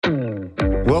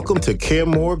Welcome to Care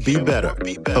More, Be Better,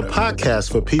 a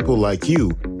podcast for people like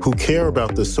you who care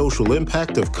about the social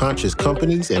impact of conscious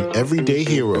companies and everyday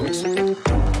heroes.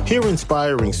 Hear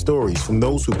inspiring stories from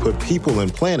those who put people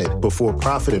and planet before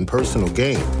profit and personal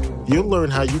gain. You'll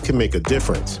learn how you can make a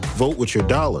difference, vote with your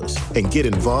dollars, and get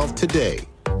involved today.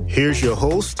 Here's your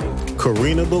host,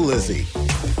 Karina Belizzi.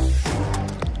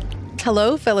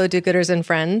 Hello, fellow do-gooders and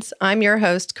friends. I'm your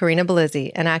host, Karina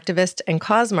Belizzi, an activist and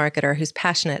cause marketer who's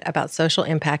passionate about social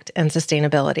impact and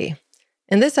sustainability.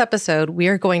 In this episode, we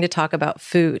are going to talk about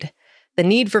food, the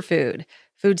need for food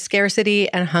scarcity,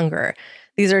 and hunger.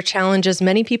 These are challenges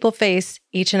many people face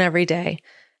each and every day,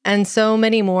 and so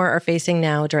many more are facing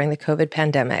now during the COVID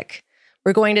pandemic.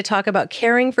 We're going to talk about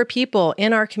caring for people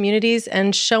in our communities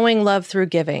and showing love through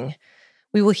giving.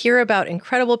 We will hear about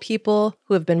incredible people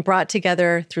who have been brought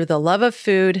together through the love of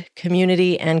food,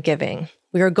 community, and giving.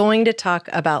 We are going to talk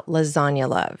about Lasagna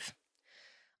Love.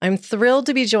 I'm thrilled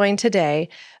to be joined today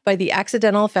by the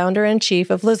accidental founder-in-chief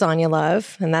of Lasagna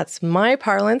Love, and that's my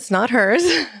parlance, not hers,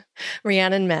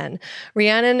 Rhiannon Men.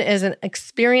 Rhiannon is an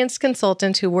experienced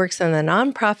consultant who works in the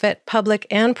nonprofit, public,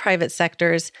 and private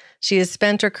sectors. She has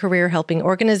spent her career helping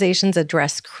organizations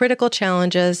address critical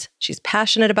challenges. She's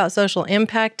passionate about social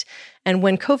impact, and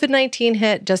when COVID-19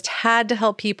 hit, just had to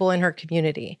help people in her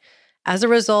community. As a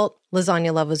result,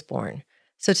 Lasagna Love was born.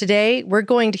 So today, we're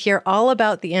going to hear all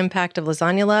about the impact of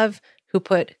Lasagna Love, who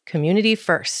put community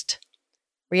first.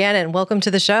 Rhiannon, welcome to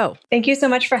the show. Thank you so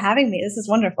much for having me. This is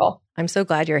wonderful. I'm so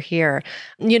glad you're here.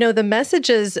 You know, the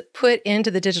messages put into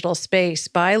the digital space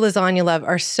by Lasagna Love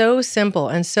are so simple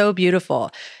and so beautiful.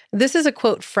 This is a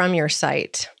quote from your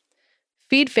site.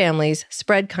 Feed families,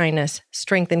 spread kindness,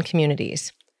 strengthen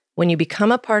communities. When you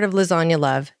become a part of Lasagna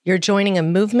Love, you're joining a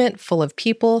movement full of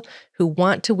people who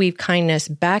want to weave kindness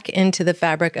back into the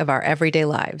fabric of our everyday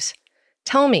lives.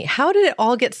 Tell me, how did it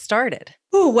all get started?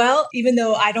 Oh, well, even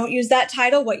though I don't use that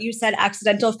title, what you said,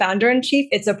 accidental founder-in-chief,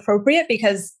 it's appropriate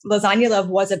because Lasagna Love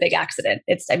was a big accident.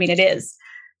 It is.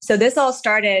 So this all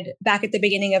started back at the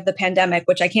beginning of the pandemic,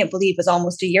 which I can't believe was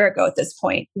almost a year ago at this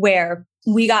point, where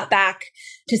we got back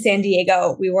to San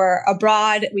Diego. We were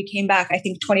abroad. We came back, I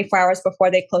think, 24 hours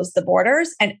before they closed the borders,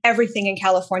 and everything in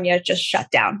California just shut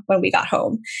down when we got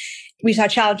home. We saw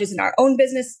challenges in our own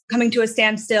business coming to a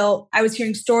standstill. I was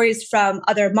hearing stories from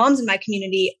other moms in my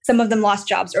community. Some of them lost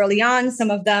jobs early on. Some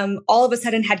of them all of a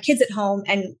sudden had kids at home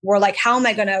and were like, how am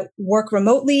I going to work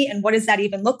remotely? And what does that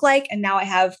even look like? And now I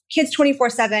have kids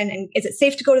 24/7. And is it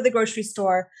safe to go to the grocery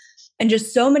store? And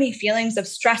just so many feelings of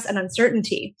stress and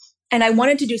uncertainty. And I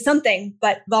wanted to do something,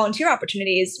 but volunteer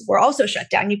opportunities were also shut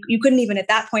down. You couldn't even at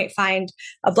that point find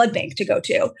a blood bank to go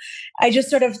to. I just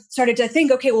sort of started to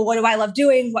think, okay, well, what do I love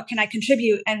doing? What can I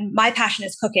contribute? And my passion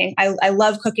is cooking. I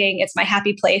love cooking. It's my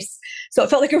happy place. So it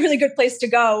felt like a really good place to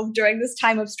go during this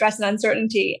time of stress and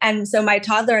uncertainty. And so my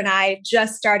toddler and I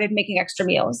just started making extra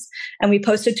meals. And we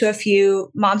posted to a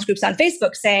few moms groups on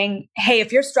Facebook saying, hey,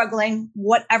 if you're struggling,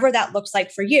 whatever that looks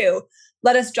like for you,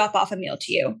 let us drop off a meal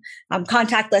to you.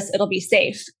 Contactless, it'll be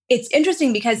safe. It's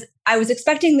interesting because I was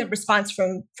expecting the response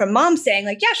from moms saying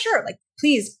like, yeah, sure, like,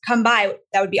 please come by.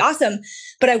 That would be awesome.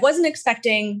 But I wasn't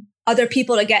expecting other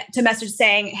people to get to message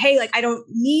saying, hey, like, I don't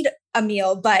need a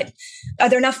meal, but are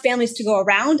there enough families to go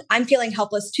around? I'm feeling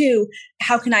helpless too.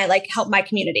 How can I help my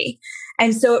community?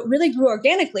 And so it really grew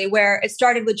organically, where it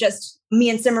started with just me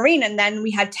and Cimarine, and then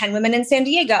we had 10 women in San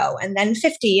Diego, and then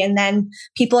 50, and then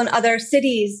people in other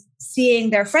cities seeing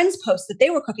their friends post that they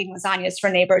were cooking lasagnas for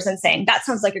neighbors and saying, that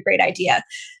sounds like a great idea.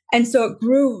 And so it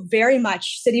grew very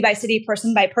much city by city,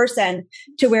 person by person,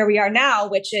 to where we are now,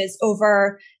 which is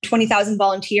over 20,000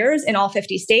 volunteers in all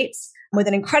 50 states with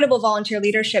an incredible volunteer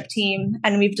leadership team.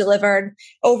 And we've delivered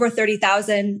over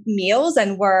 30,000 meals,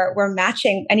 and we're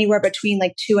matching anywhere between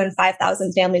 2,000 and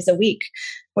 5,000 families a week,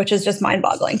 which is just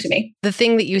mind-boggling to me. The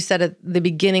thing that you said at the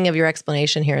beginning of your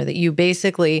explanation here, that you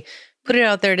basically put it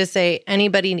out there to say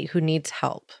anybody who needs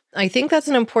help. I think that's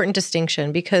an important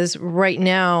distinction, because right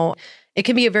now it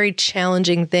can be a very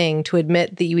challenging thing to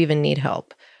admit that you even need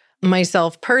help.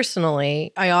 Myself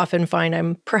personally, I often find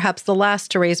I'm perhaps the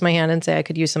last to raise my hand and say I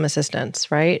could use some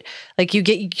assistance, right? Like, you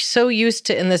get so used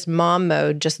to, in this mom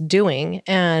mode, just doing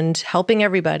and helping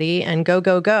everybody and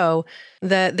go,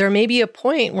 that there may be a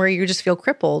point where you just feel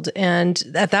crippled. And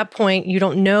at that point, you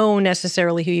don't know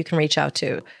necessarily who you can reach out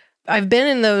to. I've been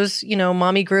in those,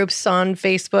 mommy groups on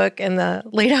Facebook in the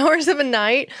late hours of a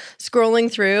night, scrolling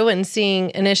through and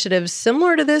seeing initiatives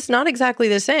similar to this, not exactly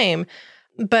the same,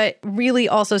 but really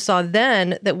also saw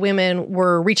then that women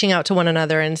were reaching out to one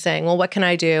another and saying, well, what can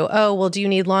I do? Oh, well, do you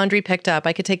need laundry picked up?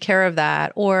 I could take care of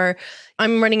that. Or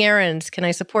I'm running errands. Can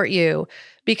I support you?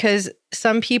 because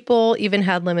some people even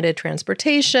had limited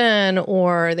transportation,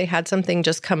 or they had something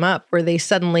just come up where they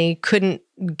suddenly couldn't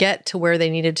get to where they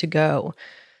needed to go.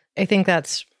 I think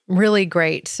that's really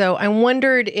great. So I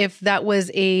wondered if that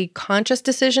was a conscious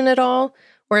decision at all,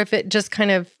 or if it just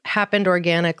kind of happened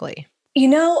organically.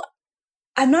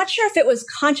 I'm not sure if it was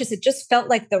conscious. It just felt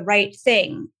like the right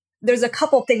thing. There's a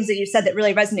couple things that you said that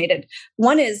really resonated.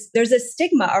 One is there's a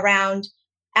stigma around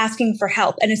asking for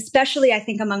help. And especially, I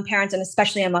think, among parents and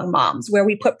especially among moms, where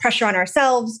we put pressure on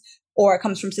ourselves, or it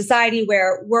comes from society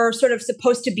where we're sort of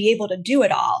supposed to be able to do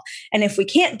it all. And if we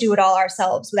can't do it all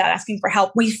ourselves without asking for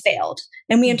help, we failed.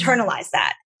 And we internalize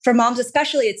that. For moms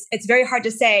especially, it's very hard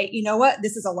to say, you know what,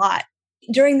 this is a lot.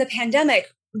 During the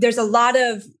pandemic, there's a lot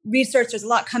of research, there's a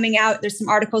lot coming out. There's some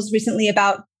articles recently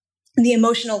about the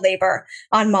emotional labor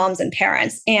on moms and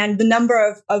parents, and the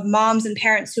number of moms and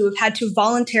parents who have had to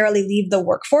voluntarily leave the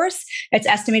workforce. It's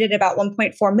estimated about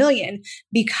 1.4 million,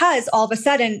 because all of a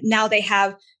sudden now they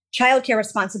have childcare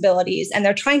responsibilities and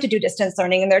they're trying to do distance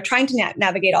learning and they're trying to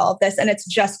navigate all of this. And it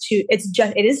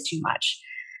is too much.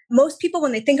 Most people,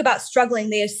 when they think about struggling,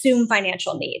 they assume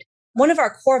financial need. One of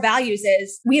our core values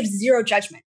is we have zero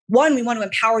judgment. One, we want to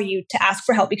empower you to ask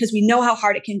for help because we know how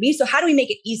hard it can be. So how do we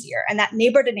make it easier? And that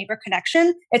neighbor to neighbor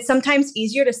connection, it's sometimes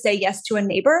easier to say yes to a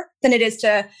neighbor than it is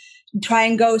to try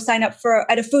and go sign up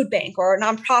at a food bank or a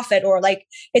nonprofit, or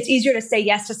it's easier to say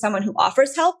yes to someone who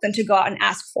offers help than to go out and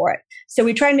ask for it. So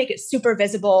we try and make it super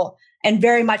visible and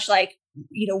very much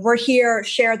we're here,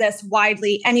 share this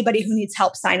widely. Anybody who needs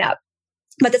help, sign up.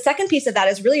 But the second piece of that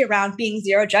is really around being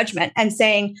zero judgment and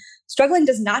saying struggling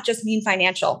does not just mean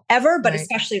financial ever, but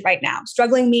especially right now.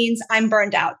 Struggling means I'm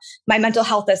burned out. My mental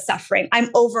health is suffering. I'm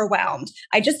overwhelmed.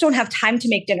 I just don't have time to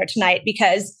make dinner tonight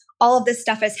because all of this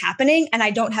stuff is happening and I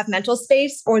don't have mental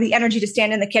space or the energy to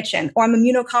stand in the kitchen, or I'm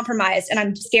immunocompromised and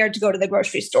I'm scared to go to the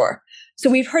grocery store. So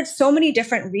we've heard so many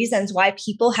different reasons why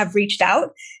people have reached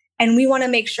out. And we want to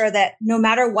make sure that no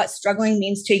matter what struggling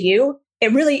means to you,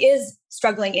 it really is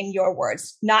struggling in your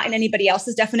words, not in anybody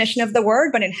else's definition of the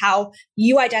word, but in how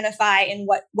you identify and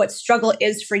what struggle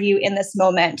is for you in this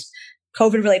moment,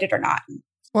 COVID related or not.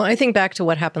 Well, I think back to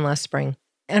what happened last spring.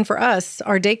 And for us,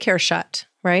 our daycare shut,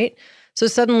 right? So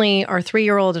suddenly our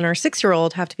 3-year-old and our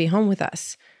 6-year-old have to be home with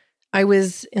us. I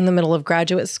was in the middle of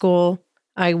graduate school.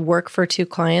 I work for 2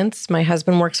 clients. My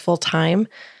husband works full time.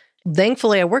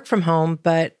 Thankfully, I work from home,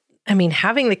 but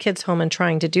having the kids home and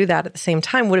trying to do that at the same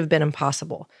time would have been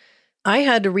impossible. I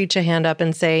had to reach a hand up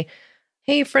and say,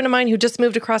 hey, a friend of mine who just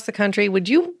moved across the country, would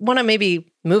you want to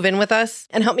maybe move in with us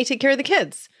and help me take care of the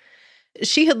kids?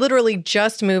 She had literally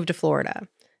just moved to Florida.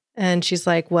 And she's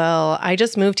like, well, I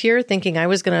just moved here thinking I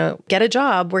was going to get a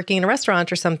job working in a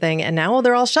restaurant or something, and now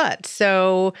they're all shut.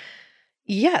 So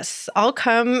yes, I'll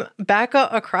come back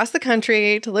across the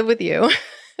country to live with you.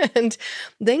 And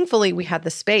thankfully, we had the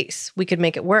space. We could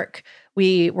make it work.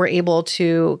 We were able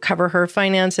to cover her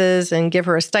finances and give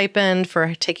her a stipend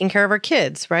for taking care of our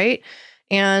kids, right?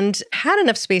 And had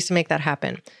enough space to make that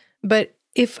happen. But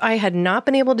if I had not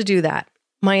been able to do that,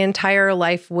 my entire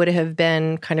life would have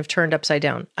been kind of turned upside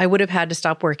down. I would have had to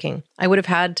stop working. I would have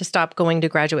had to stop going to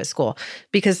graduate school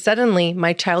because suddenly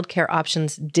my childcare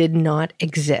options did not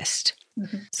exist.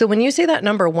 Mm-hmm. So when you say that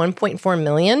number, 1.4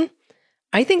 million,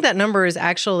 I think that number is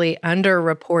actually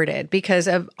underreported because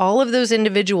of all of those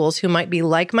individuals who might be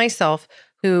like myself,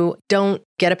 who don't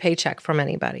get a paycheck from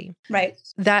anybody. Right.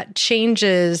 That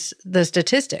changes the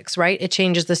statistics, right? It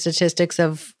changes the statistics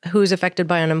of who's affected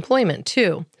by unemployment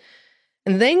too.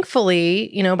 And thankfully,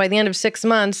 by the end of 6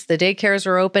 months, the daycares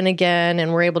are open again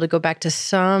and we're able to go back to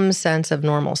some sense of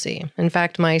normalcy. In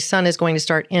fact, my son is going to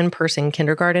start in-person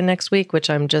kindergarten next week, which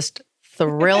I'm just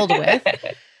thrilled with.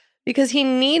 Because he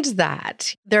needs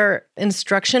that. Their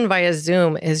instruction via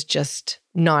Zoom is just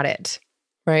not it,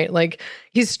 right?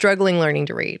 He's struggling learning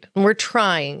to read. And we're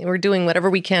trying, and we're doing whatever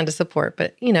we can to support,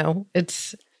 but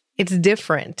it's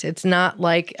different. It's not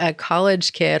like a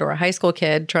college kid or a high school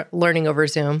kid learning over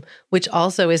Zoom, which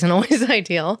also isn't always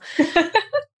ideal.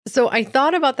 So I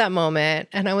thought about that moment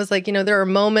and I was like, there are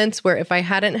moments where if I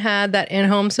hadn't had that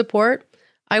in-home support,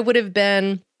 I would have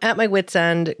been at my wit's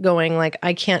end going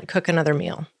I can't cook another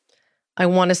meal. I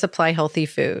want to supply healthy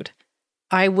food.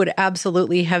 I would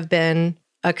absolutely have been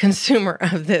a consumer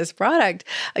of this product,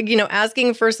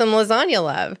 asking for some lasagna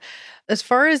love. As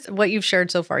far as what you've shared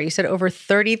so far, you said over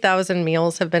 30,000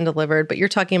 meals have been delivered, but you're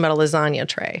talking about a lasagna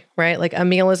tray, right? A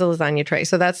meal is a lasagna tray.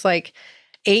 So that's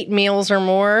 8 meals or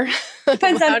more.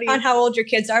 Depends on how old your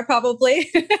kids are,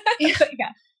 probably. Yeah.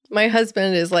 My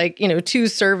husband is like, 2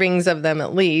 servings of them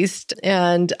at least.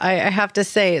 And I have to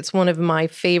say, it's one of my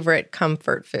favorite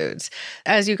comfort foods.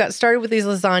 As you got started with these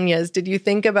lasagnas, did you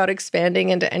think about expanding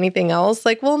into anything else?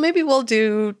 Like, well, maybe we'll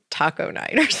do taco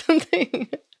night or something.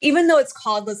 Even though it's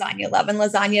called Lasagna Love, and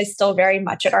lasagna is still very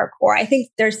much at our core, I think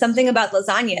there's something about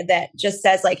lasagna that just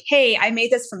says like, hey, I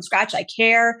made this from scratch. I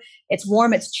care. It's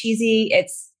warm. It's cheesy.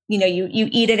 It's, you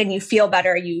eat it and you feel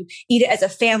better. You eat it as a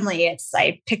family.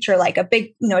 I picture like a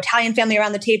big, Italian family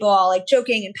around the table, all like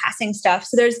joking and passing stuff.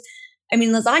 So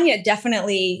lasagna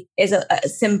definitely is a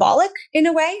symbolic in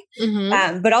a way,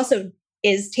 but also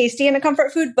is tasty and a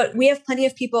comfort food. But we have plenty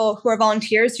of people who are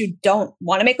volunteers who don't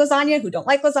want to make lasagna, who don't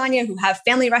like lasagna, who have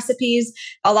family recipes.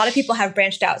 A lot of people have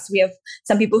branched out. So we have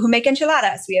some people who make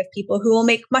enchiladas. We have people who will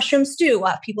make mushroom stew,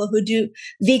 people who do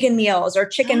vegan meals or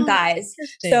chicken thighs.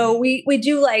 So we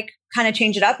do like kind of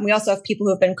change it up. And we also have people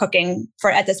who have been cooking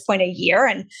for at this point a year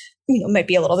and might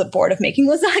be a little bit bored of making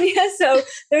lasagna. So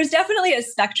there's definitely a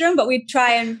spectrum, but we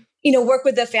try and work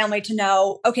with the family to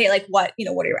know, okay, like what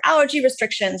are your allergy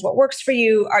restrictions? What works for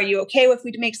you? Are you okay if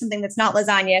we make something that's not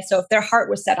lasagna? So if their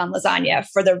heart was set on lasagna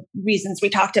for the reasons we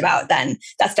talked about, then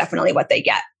that's definitely what they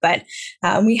get. But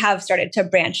we have started to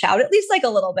branch out, at least like a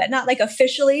little bit, not like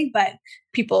officially, but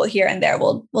people here and there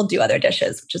will do other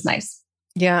dishes, which is nice.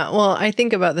 Yeah, well, I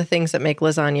think about the things that make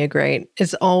lasagna great.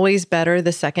 It's always better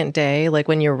the second day, like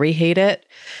when you reheat it.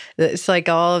 It's like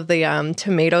all of the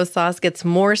tomato sauce gets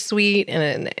more sweet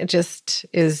and it just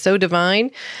is so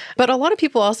divine. But a lot of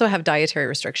people also have dietary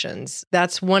restrictions.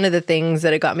 That's one of the things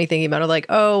that it got me thinking about. Like,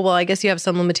 oh, well, I guess you have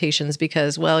some limitations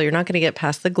because, well, you're not going to get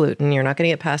past the gluten. You're not going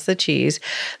to get past the cheese.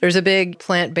 There's a big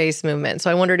plant-based movement.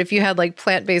 So I wondered if you had like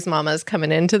plant-based mamas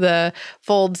coming into the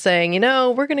fold saying,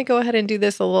 we're going to go ahead and do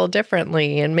this a little differently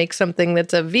and make something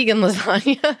that's a vegan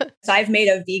lasagna. So I've made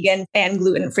a vegan and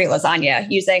gluten-free lasagna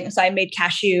I made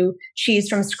cashew cheese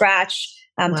from scratch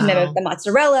to mimic the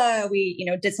mozzarella. We,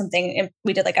 did something,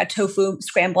 we did like a tofu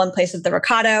scramble in place of the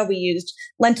ricotta. We used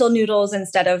lentil noodles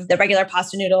instead of the regular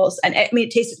pasta noodles. And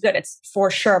it tasted good. It's for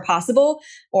sure possible.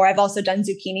 Or I've also done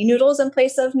zucchini noodles in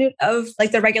place of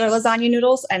like the regular lasagna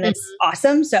noodles. And it's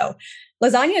awesome. So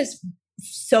lasagna is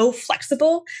so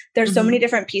flexible. There's so many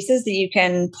different pieces that you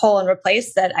can pull and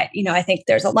replace that I think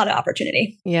there's a lot of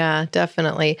opportunity. Yeah,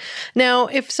 definitely. Now,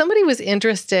 if somebody was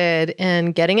interested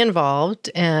in getting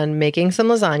involved and making some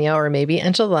lasagna or maybe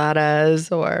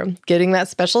enchiladas or getting that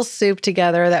special soup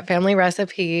together, that family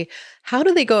recipe, how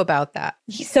do they go about that?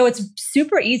 So it's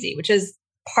super easy, which is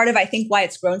part of, I think, why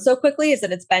it's grown so quickly is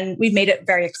that we've made it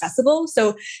very accessible.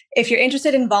 So if you're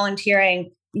interested in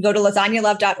volunteering, go to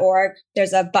lasagnalove.org.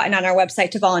 There's a button on our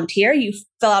website to volunteer. You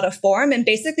fill out a form and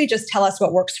basically just tell us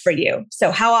what works for you.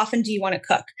 So how often do you want to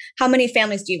cook? How many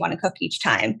families do you want to cook each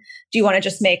time? Do you want to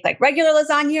just make like regular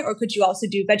lasagna, or could you also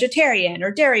do vegetarian or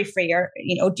dairy free? Or,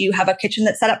 do you have a kitchen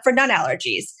that's set up for nut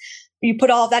allergies? You put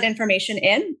all of that information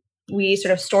in. We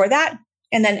sort of store that.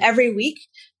 And then every week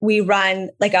we run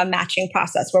like a matching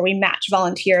process where we match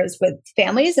volunteers with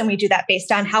families. And we do that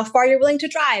based on how far you're willing to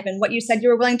drive and what you said you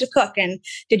were willing to cook. And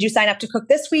did you sign up to cook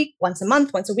this week, once a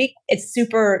month, once a week? It's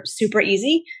super, super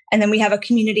easy. And then we have a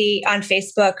community on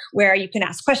Facebook where you can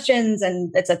ask questions. And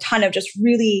it's a ton of just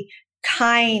really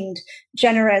kind,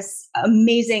 generous,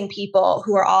 amazing people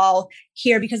who are all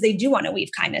here because they do want to weave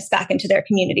kindness back into their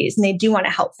communities and they do want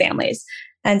to help families.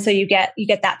 And so you get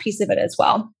that piece of it as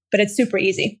well. But it's super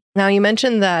easy. Now, you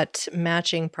mentioned that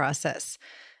matching process.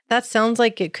 That sounds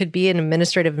like it could be an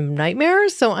administrative nightmare.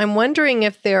 So I'm wondering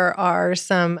if there are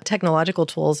some technological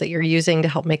tools that you're using to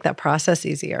help make that process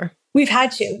easier. We've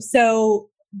had to. So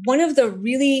one of the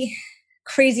really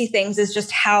crazy things is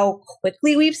just how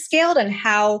quickly we've scaled and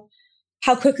how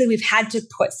quickly we've had to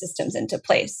put systems into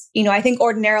place. I think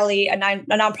ordinarily a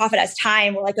nonprofit has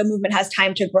time, or like a movement has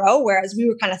time to grow, whereas we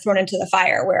were kind of thrown into the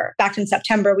fire where back in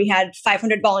September, we had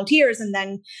 500 volunteers and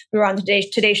then we were on the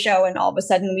Today Show and all of a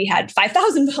sudden we had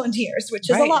 5,000 volunteers, which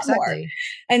is a lot more.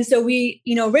 And so we,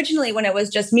 originally when it was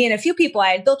just me and a few people, I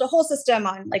had built a whole system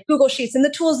on like Google Sheets and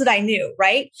the tools that I knew,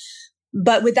 right?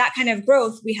 But with that kind of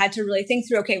growth, we had to really think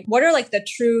through, okay, what are like the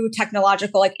true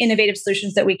technological, like innovative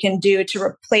solutions that we can do to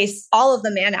replace all of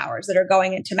the man hours that are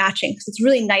going into matching? Because it's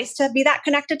really nice to be that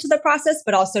connected to the process,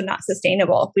 but also not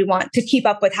sustainable if we want to keep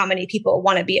up with how many people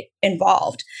want to be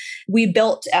involved. We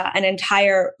built an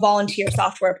entire volunteer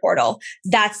software portal.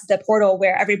 That's the portal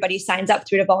where everybody signs up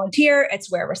through to volunteer. It's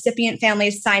where recipient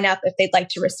families sign up if they'd like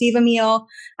to receive a meal.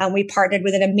 We partnered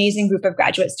with an amazing group of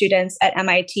graduate students at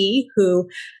MIT who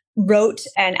wrote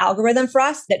an algorithm for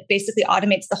us that basically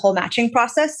automates the whole matching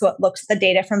process. So it looks at the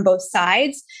data from both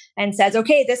sides and says,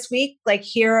 okay, this week, like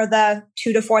here are the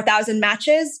 2,000 to 4,000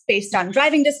 matches based on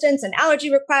driving distance and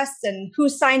allergy requests and who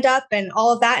signed up and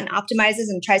all of that, and optimizes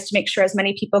and tries to make sure as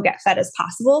many people get fed as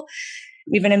possible.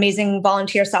 We have an amazing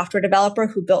volunteer software developer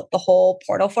who built the whole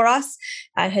portal for us.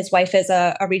 His wife is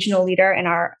a regional leader in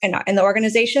the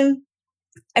organization.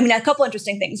 I mean, a couple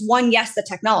interesting things. One, yes, the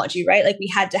technology, right? Like we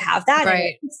had to have that.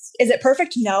 Right. Is it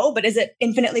perfect? No. But is it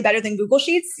infinitely better than Google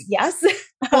Sheets? Yes.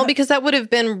 Well, because that would have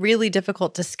been really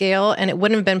difficult to scale and it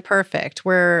wouldn't have been perfect,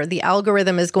 where the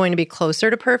algorithm is going to be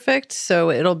closer to perfect. So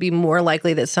it'll be more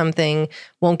likely that something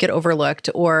won't get overlooked,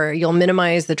 or you'll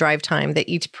minimize the drive time that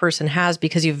each person has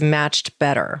because you've matched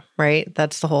better, right?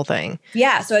 That's the whole thing.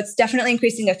 Yeah. So it's definitely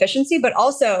increasing efficiency, but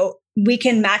also we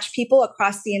can match people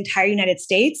across the entire United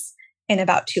States in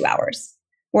about 2 hours.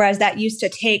 Whereas that used to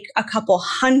take a couple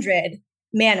hundred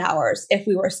man hours if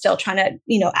we were still trying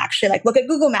to, actually like look at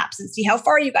Google Maps and see how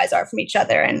far you guys are from each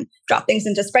other and drop things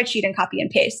into spreadsheet and copy and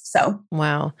paste. So,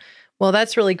 wow. Well,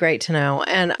 that's really great to know.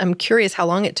 And I'm curious how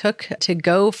long it took to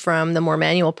go from the more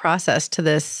manual process to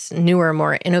this newer,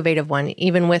 more innovative one,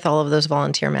 even with all of those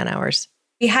volunteer man hours.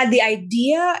 We had the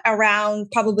idea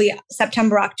around probably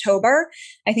September, October.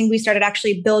 I think we started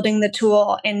actually building the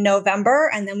tool in November,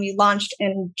 and then we launched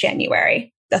in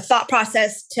January. The thought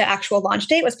process to actual launch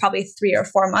date was probably 3 or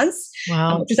 4 months.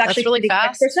 Wow. Which was actually really pretty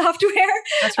fast quick for software.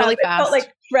 That's really fast. It felt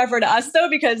like forever to us though,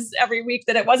 because every week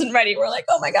that it wasn't ready, we're like,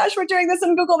 oh my gosh, we're doing this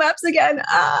in Google Maps again.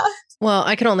 Well,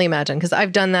 I can only imagine, because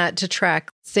I've done that to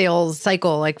track sales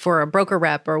cycle, like for a broker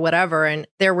rep or whatever. And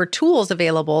there were tools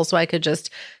available. So I could just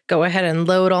go ahead and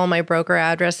load all my broker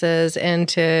addresses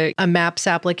into a Maps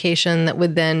application that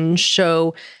would then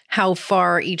show how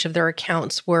far each of their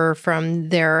accounts were from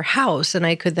their house. And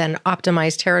I could then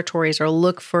optimize territories or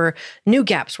look for new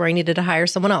gaps where I needed to hire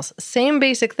someone else. Same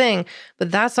basic thing,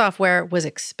 but that software was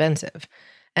expensive.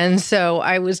 And so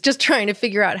I was just trying to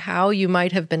figure out how you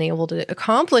might have been able to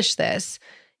accomplish this,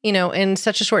 in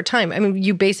such a short time. I mean,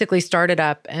 you basically started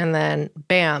up and then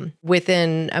bam,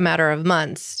 within a matter of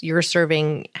months, you're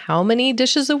serving how many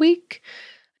dishes a week?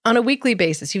 On a weekly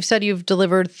basis, you've said you've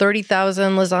delivered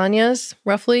 30,000 lasagnas,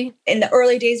 roughly? In the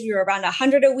early days, we were around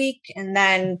 100 a week. And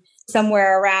then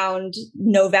somewhere around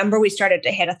November, we started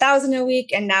to hit 1,000 a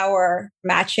week. And now we're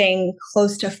matching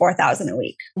close to 4,000 a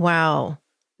week. Wow.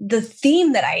 The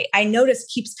theme that I notice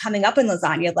keeps coming up in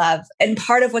Lasagna Love, and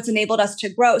part of what's enabled us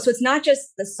to grow. So it's not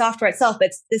just the software itself,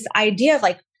 it's this idea of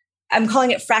I'm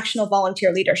calling it fractional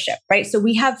volunteer leadership, right? So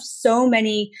we have so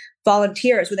many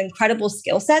volunteers with incredible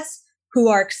skill sets who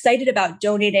are excited about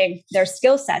donating their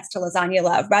skill sets to Lasagna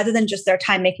Love rather than just their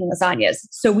time making lasagnas.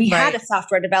 So we had a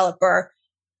software developer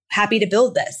happy to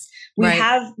build this. We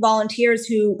have volunteers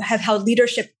who have held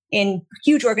leadership in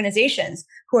huge organizations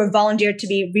who have volunteered to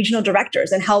be regional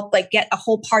directors and help get a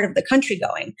whole part of the country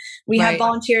going. We have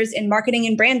volunteers in marketing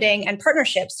and branding and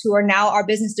partnerships who are now our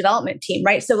business development team,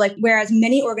 right? So whereas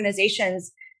many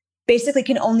organizations basically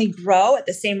can only grow at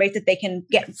the same rate that they can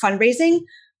get fundraising,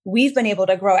 we've been able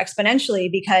to grow exponentially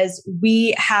because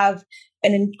we have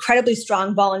an incredibly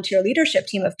strong volunteer leadership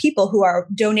team of people who are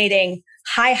donating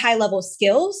high level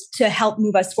skills to help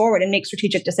move us forward and make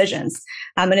strategic decisions.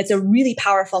 And it's a really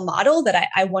powerful model that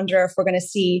I wonder if we're going to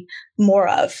see more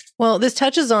of. Well, this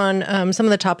touches on some of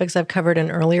the topics I've covered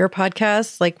in earlier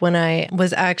podcasts, like when I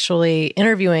was actually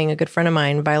interviewing a good friend of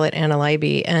mine, Violet Anna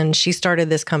Leiby, and she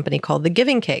started this company called The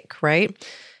Giving Cake, right?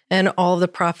 And all of the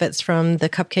profits from the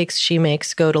cupcakes she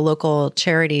makes go to local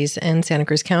charities in Santa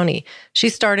Cruz County. She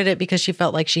started it because she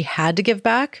felt like she had to give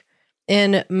back,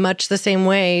 in much the same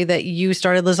way that you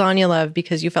started Lasagna Love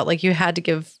because you felt like you had to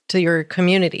give to your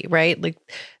community, right? Like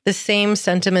the same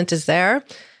sentiment is there.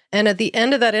 And at the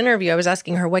end of that interview, I was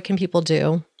asking her, what can people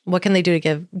do? What can they do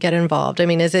to get involved? I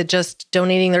mean, is it just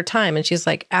donating their time? And she's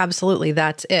like, absolutely,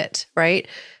 that's it, right?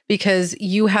 Because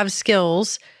you have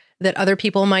skills that other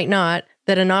people might not,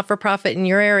 that a not-for-profit in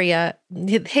your area,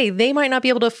 hey, they might not be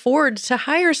able to afford to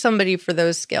hire somebody for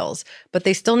those skills, but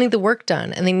they still need the work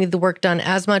done. And they need the work done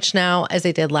as much now as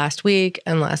they did last week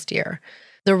and last year.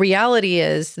 The reality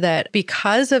is that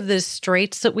because of the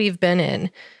straits that we've been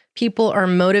in, people are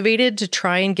motivated to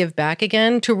try and give back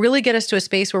again, to really get us to a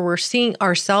space where we're seeing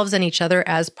ourselves and each other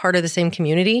as part of the same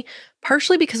community,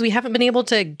 partially because we haven't been able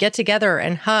to get together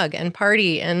and hug and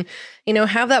party and,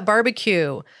 have that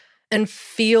barbecue and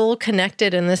feel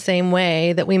connected in the same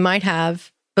way that we might have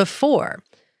before.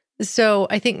 So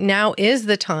I think now is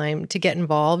the time to get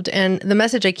involved. And the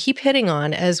message I keep hitting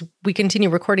on as we continue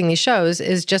recording these shows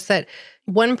is just that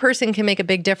one person can make a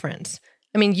big difference.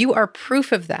 I mean, you are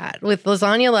proof of that. With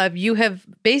Lasagna Love, you have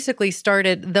basically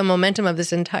started the momentum of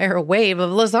this entire wave of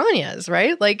lasagnas,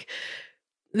 right? Like,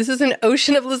 this is an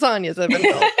ocean of lasagnas that have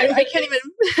been built. I can't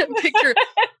even picture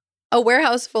a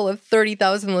warehouse full of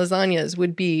 30,000 lasagnas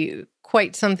would be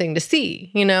quite something to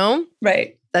see, you know?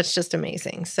 Right. That's just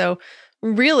amazing. So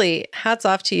really, hats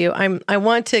off to you. I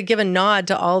want to give a nod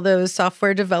to all those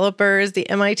software developers, the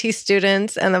MIT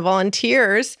students, and the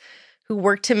volunteers who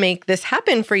work to make this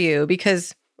happen for you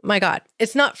because, my God,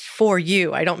 it's not for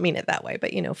you. I don't mean it that way,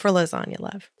 but, for Lasagna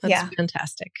Love. That's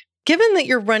fantastic. Given that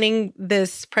you're running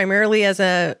this primarily as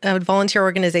a volunteer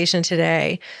organization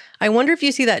today, I wonder if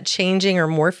you see that changing or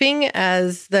morphing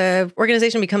as the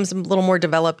organization becomes a little more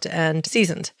developed and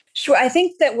seasoned. Sure. I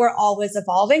think that we're always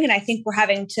evolving, and I think we're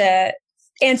having to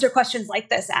answer questions like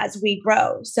this as we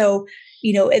grow. So,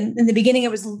 in the beginning,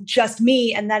 it was just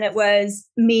me, and then it was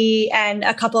me and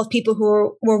a couple of people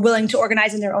who were willing to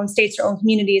organize in their own states, their own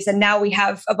communities. And now we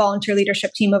have a volunteer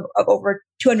leadership team of over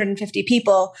 250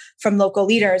 people, from local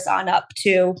leaders on up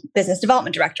to business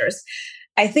development directors.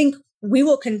 I think we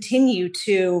will continue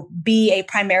to be a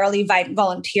primarily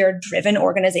volunteer-driven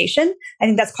organization. I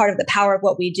think that's part of the power of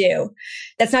what we do.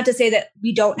 That's not to say that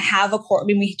we don't have a core. I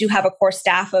mean, we do have a core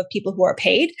staff of people who are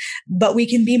paid, but we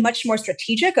can be much more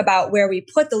strategic about where we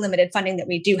put the limited funding that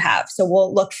we do have. So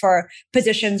we'll look for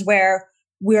positions where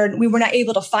we were not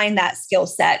able to find that skill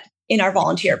set in our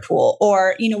volunteer pool,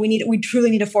 or, we truly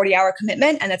need a 40-hour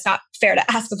commitment. And it's not fair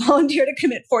to ask a volunteer to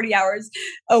commit 40 hours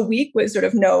a week with sort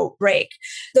of no break.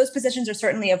 Those positions are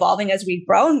certainly evolving as we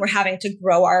grow, and we're having to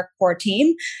grow our core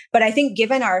team. But I think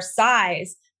given our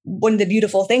size, one of the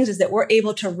beautiful things is that we're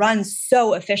able to run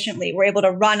so efficiently. We're able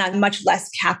to run on much less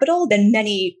capital than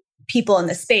many people in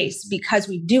the space, because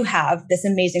we do have this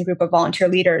amazing group of volunteer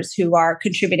leaders who are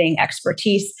contributing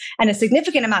expertise and a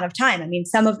significant amount of time. I mean,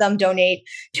 some of them donate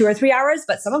 2 or 3 hours,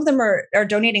 but some of them are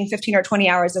donating 15 or 20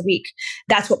 hours a week.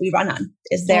 That's what we run on,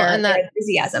 is their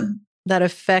enthusiasm. That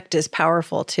effect is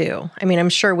powerful too. I mean, I'm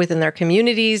sure within their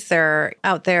communities, they're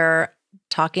out there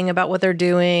talking about what they're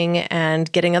doing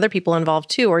and getting other people involved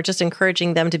too, or just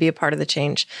encouraging them to be a part of the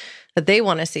change that they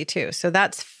want to see too. So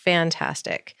that's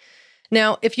fantastic.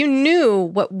 Now, if you knew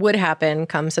what would happen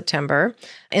come September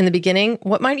in the beginning,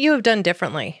 what might you have done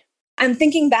differently? I'm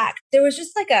thinking back. There was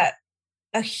just like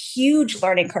a huge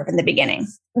learning curve in the beginning.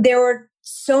 There were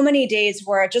so many days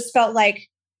where it just felt like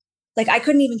I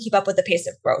couldn't even keep up with the pace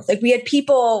of growth. Like, we had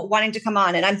people wanting to come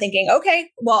on, and I'm thinking,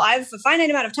 okay, well, I have a finite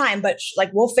amount of time, but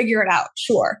we'll figure it out.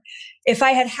 Sure. If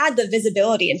I had the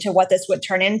visibility into what this would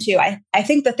turn into, I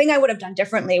think the thing I would have done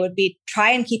differently would be try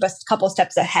and keep us a couple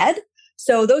steps ahead.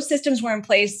 So those systems were in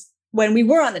place when we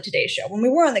were on the Today Show, when we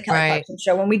were on the Kelly Clarkson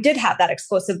Show, when we did have that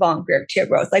explosive volunteer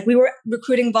growth. Like, we were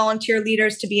recruiting volunteer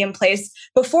leaders to be in place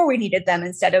before we needed them,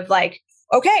 instead of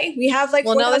okay, we have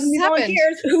 4,000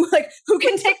 volunteers who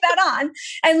can take that on.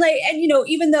 And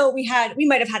even though we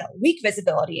might have had a week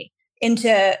visibility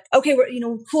into, okay, we're,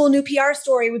 cool new PR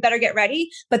story, we better get ready.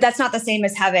 But that's not the same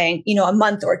as having, a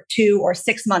month or 2 or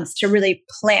 6 months to really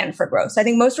plan for growth. So I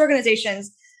think most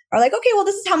organizations are like, okay, well,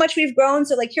 this is how much we've grown.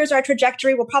 So here's our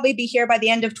trajectory. We'll probably be here by the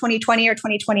end of 2020 or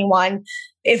 2021.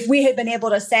 If we had been able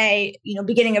to say,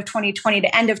 beginning of 2020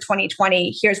 to end of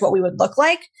 2020, here's what we would look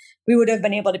like, we would have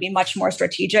been able to be much more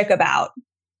strategic about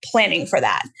planning for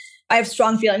that. I have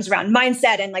strong feelings around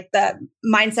mindset, and the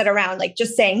mindset around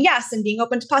just saying yes and being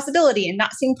open to possibility and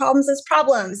not seeing problems as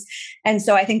problems. And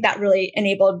so I think that really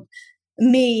enabled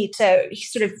me to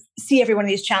sort of see every one of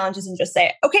these challenges and just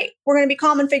say, okay, we're going to be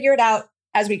calm and figure it out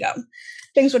as we go.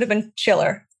 Things would have been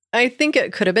chiller. I think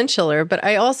it could have been chiller, but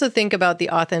I also think about the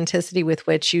authenticity with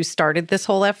which you started this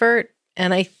whole effort.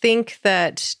 And I think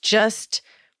that just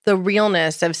the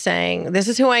realness of saying, this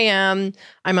is who I am.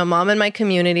 I'm a mom in my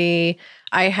community.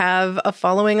 I have a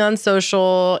following on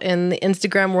social in the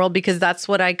Instagram world because that's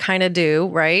what I kind of do,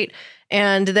 right?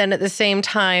 And then at the same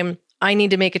time, I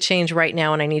need to make a change right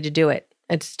now and I need to do it.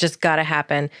 It's just got to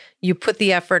happen. You put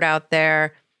the effort out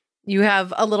there. You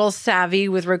have a little savvy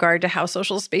with regard to how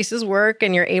social spaces work,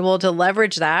 and you're able to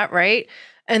leverage that, right?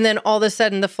 And then all of a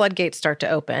sudden, the floodgates start to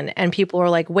open, and people are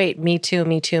like, wait, me too,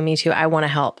 me too, me too. I want to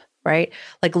help, right?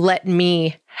 Let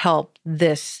me help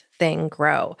this thing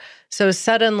grow. So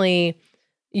suddenly,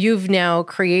 you've now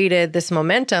created this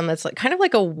momentum that's kind of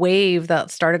like a wave that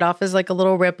started off as a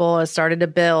little ripple, has started to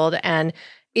build, and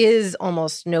is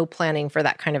almost no planning for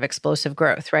that kind of explosive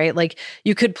growth, right?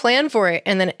 You could plan for it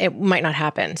and then it might not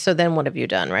happen. So then what have you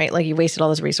done, right? You wasted all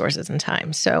those resources and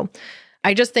time. So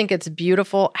I just think it's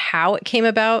beautiful how it came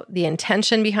about, the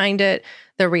intention behind it,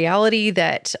 the reality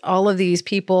that all of these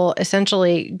people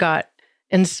essentially got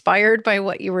inspired by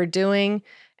what you were doing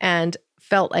and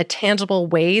felt a tangible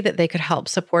way that they could help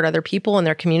support other people in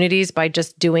their communities by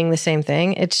just doing the same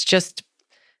thing. It's just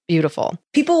beautiful.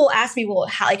 People will ask me, well,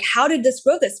 how did this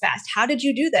grow this fast? How did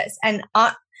you do this? And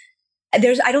I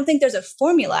don't think there's a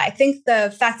formula. I think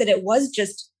the fact that it was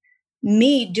just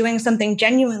me doing something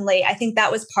genuinely, I think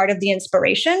that was part of the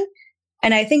inspiration.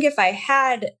 And I think if I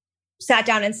had sat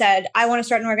down and said, I want to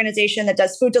start an organization that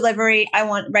does food delivery,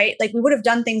 right? Like we would have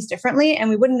done things differently and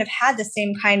we wouldn't have had the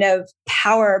same kind of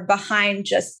power behind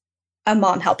just a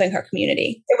mom helping her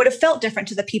community. It would have felt different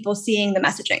to the people seeing the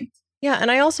messaging. Yeah. And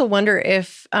I also wonder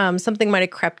if something might have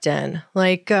crept in,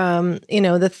 like,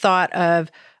 the thought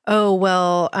of, oh,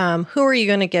 well, who are you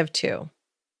going to give to?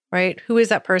 Right? Who is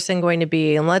that person going to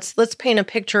be? And let's paint a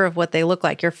picture of what they look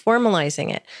like. You're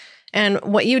formalizing it. And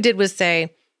what you did was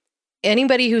say,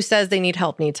 anybody who says they need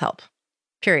help needs help,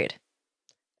 period.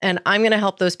 And I'm going to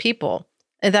help those people.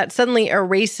 And that suddenly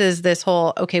erases this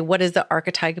whole, okay, what is the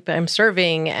archetype I'm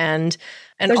serving? And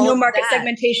there's no market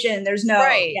segmentation. There's no,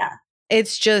 right. Yeah.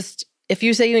 It's just, if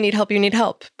you say you need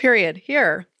help, period.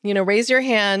 Here, raise your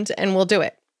hand and we'll do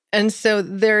it. And so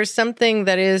there's something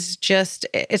that is just,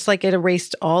 it's like it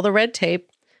erased all the red tape,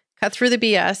 cut through the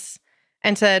BS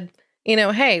and said,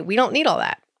 hey, we don't need all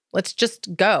that. Let's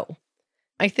just go.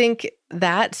 I think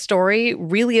that story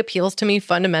really appeals to me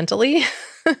fundamentally.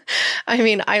 I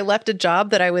mean, I left a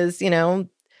job that I was,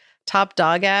 top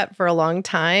dog at for a long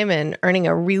time and earning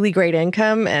a really great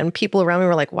income. And people around me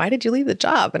were like, why did you leave the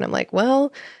job? And I'm like,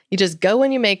 well, you just go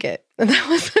when you make it. And that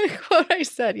was the quote I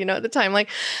said, at the time.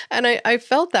 And I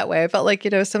felt that way. I felt like,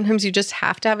 sometimes you just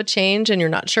have to have a change and you're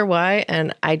not sure why.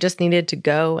 And I just needed to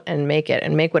go and make it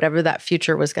and make whatever that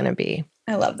future was going to be.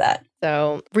 I love that.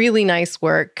 So really nice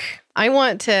work. I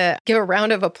want to give a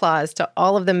round of applause to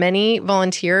all of the many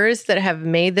volunteers that have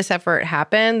made this effort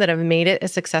happen, that have made it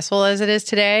as successful as it is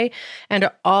today, and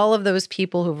to all of those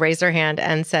people who've raised their hand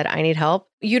and said, I need help.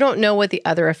 You don't know what the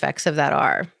other effects of that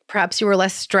are. Perhaps you were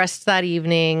less stressed that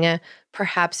evening.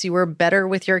 Perhaps you were better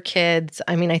with your kids.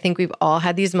 I mean, I think we've all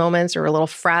had these moments where we're a little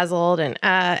frazzled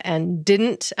and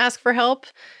didn't ask for help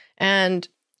and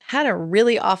had a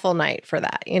really awful night for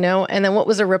that, And then what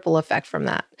was a ripple effect from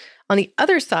that? On the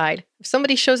other side, if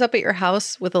somebody shows up at your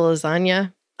house with a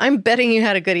lasagna, I'm betting you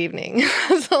had a good evening.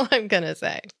 That's all I'm going to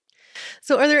say.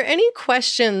 So are there any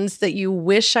questions that you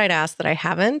wish I'd asked that I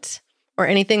haven't, or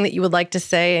anything that you would like to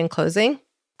say in closing?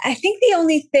 I think the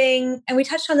only thing, and we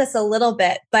touched on this a little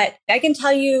bit, but I can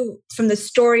tell you from the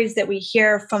stories that we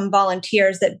hear from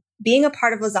volunteers that being a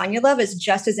part of Lasagna Love is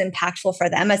just as impactful for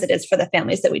them as it is for the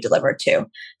families that we deliver to.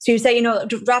 So you say,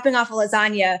 dropping off a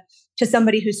lasagna to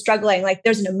somebody who's struggling, like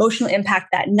there's an emotional impact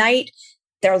that night.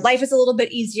 Their life is a little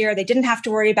bit easier. They didn't have to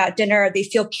worry about dinner. They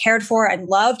feel cared for and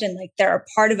loved and like they're a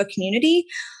part of a community.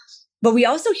 But we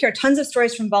also hear tons of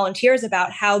stories from volunteers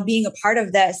about how being a part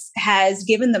of this has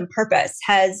given them purpose,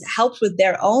 has helped with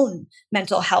their own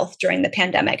mental health during the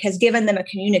pandemic, has given them a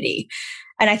community.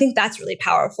 And I think that's really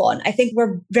powerful. And I think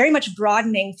we're very much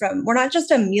broadening we're not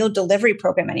just a meal delivery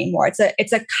program anymore.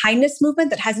 It's a kindness movement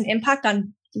that has an impact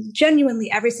on genuinely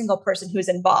every single person who's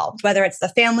involved, whether it's the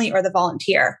family or the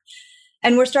volunteer.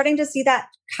 And we're starting to see that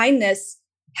kindness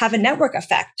have a network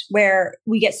effect where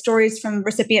we get stories from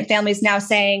recipient families now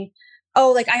saying,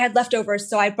 oh, like I had leftovers,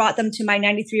 so I brought them to my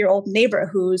 93-year-old neighbor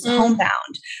who's homebound.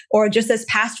 Or just this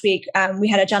past week, we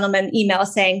had a gentleman email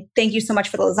saying, thank you so much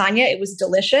for the lasagna. It was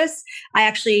delicious. I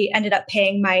actually ended up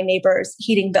paying my neighbor's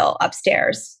heating bill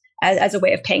upstairs as a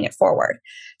way of paying it forward.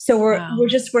 So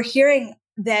we're hearing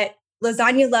that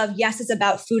Lasagna Love, yes, is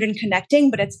about food and connecting,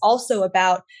 but it's also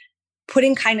about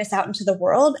putting kindness out into the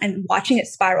world and watching it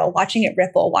spiral, watching it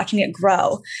ripple, watching it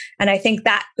grow. And I think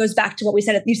that goes back to what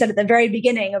you said at the very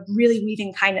beginning of really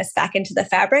weaving kindness back into the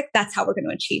fabric. That's how we're going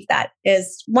to achieve that,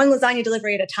 is one lasagna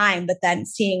delivery at a time, but then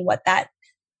seeing what that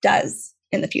does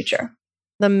in the future.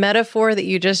 The metaphor that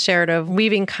you just shared of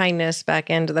weaving kindness back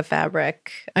into the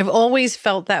fabric. I've always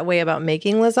felt that way about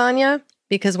making lasagna,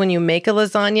 because when you make a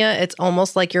lasagna, it's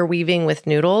almost like you're weaving with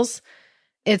noodles.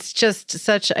 It's just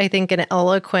such, I think, an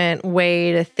eloquent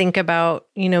way to think about,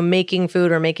 making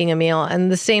food or making a meal.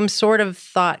 And the same sort of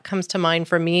thought comes to mind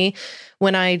for me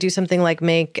when I do something like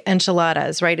make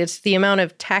enchiladas, right? It's the amount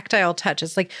of tactile touch.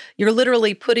 It's like you're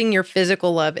literally putting your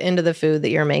physical love into the food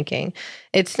that you're making.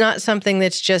 It's not something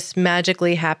that's just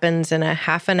magically happens in a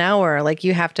half an hour. Like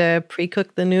you have to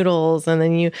pre-cook the noodles and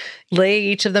then you lay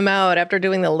each of them out after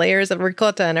doing the layers of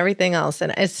ricotta and everything else.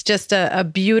 And it's just a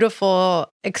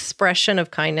beautiful expression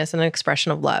of kindness and an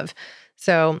expression of love.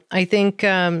 So I think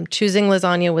choosing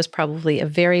lasagna was probably a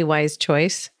very wise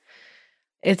choice.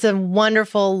 It's a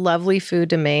wonderful, lovely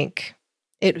food to make.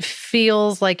 It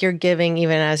feels like you're giving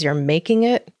even as you're making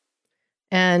it.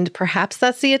 And perhaps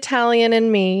that's the Italian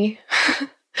in me,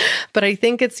 but I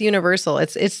think it's universal.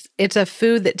 It's a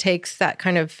food that takes that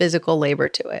kind of physical labor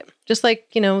to it, just like,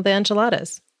 the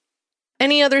enchiladas.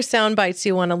 Any other sound bites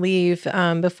you want to leave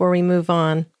before we move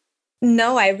on?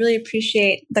 No, I really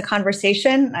appreciate the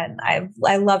conversation. And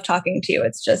I love talking to you.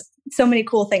 It's just so many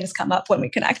cool things come up when we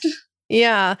connect.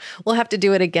 Yeah, we'll have to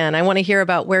do it again. I want to hear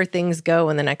about where things go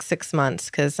in the next 6 months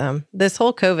because this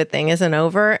whole COVID thing isn't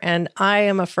over. And I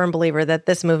am a firm believer that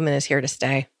this movement is here to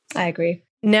stay. I agree.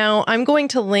 Now, I'm going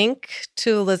to link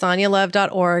to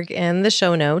lasagnalove.org in the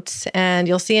show notes, and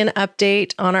you'll see an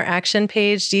update on our action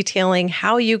page detailing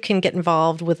how you can get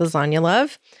involved with Lasagna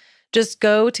Love. Just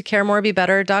go to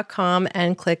caremorebebetter.com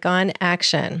and click on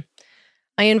action.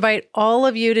 I invite all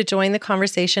of you to join the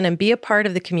conversation and be a part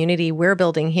of the community we're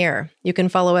building here. You can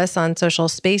follow us on social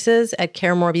spaces at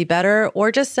caremorebebetter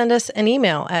or just send us an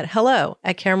email at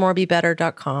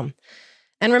hello@caremorebebetter.com.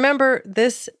 And remember,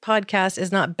 this podcast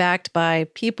is not backed by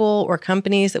people or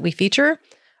companies that we feature.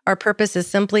 Our purpose is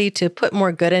simply to put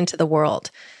more good into the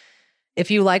world. If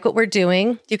you like what we're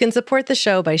doing, you can support the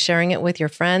show by sharing it with your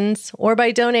friends or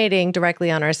by donating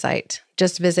directly on our site.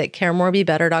 Just visit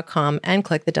caremorebebetter.com and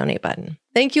click the donate button.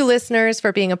 Thank you, listeners,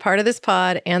 for being a part of this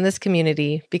pod and this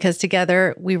community, because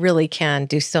together we really can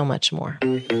do so much more.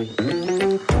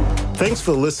 Thanks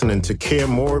for listening to Care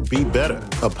More, Be Better,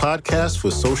 a podcast for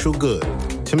social good.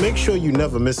 To make sure you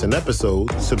never miss an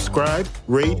episode, subscribe,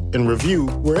 rate, and review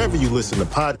wherever you listen to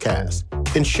podcasts,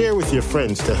 and share with your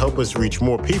friends to help us reach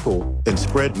more people and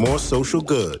spread more social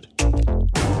good.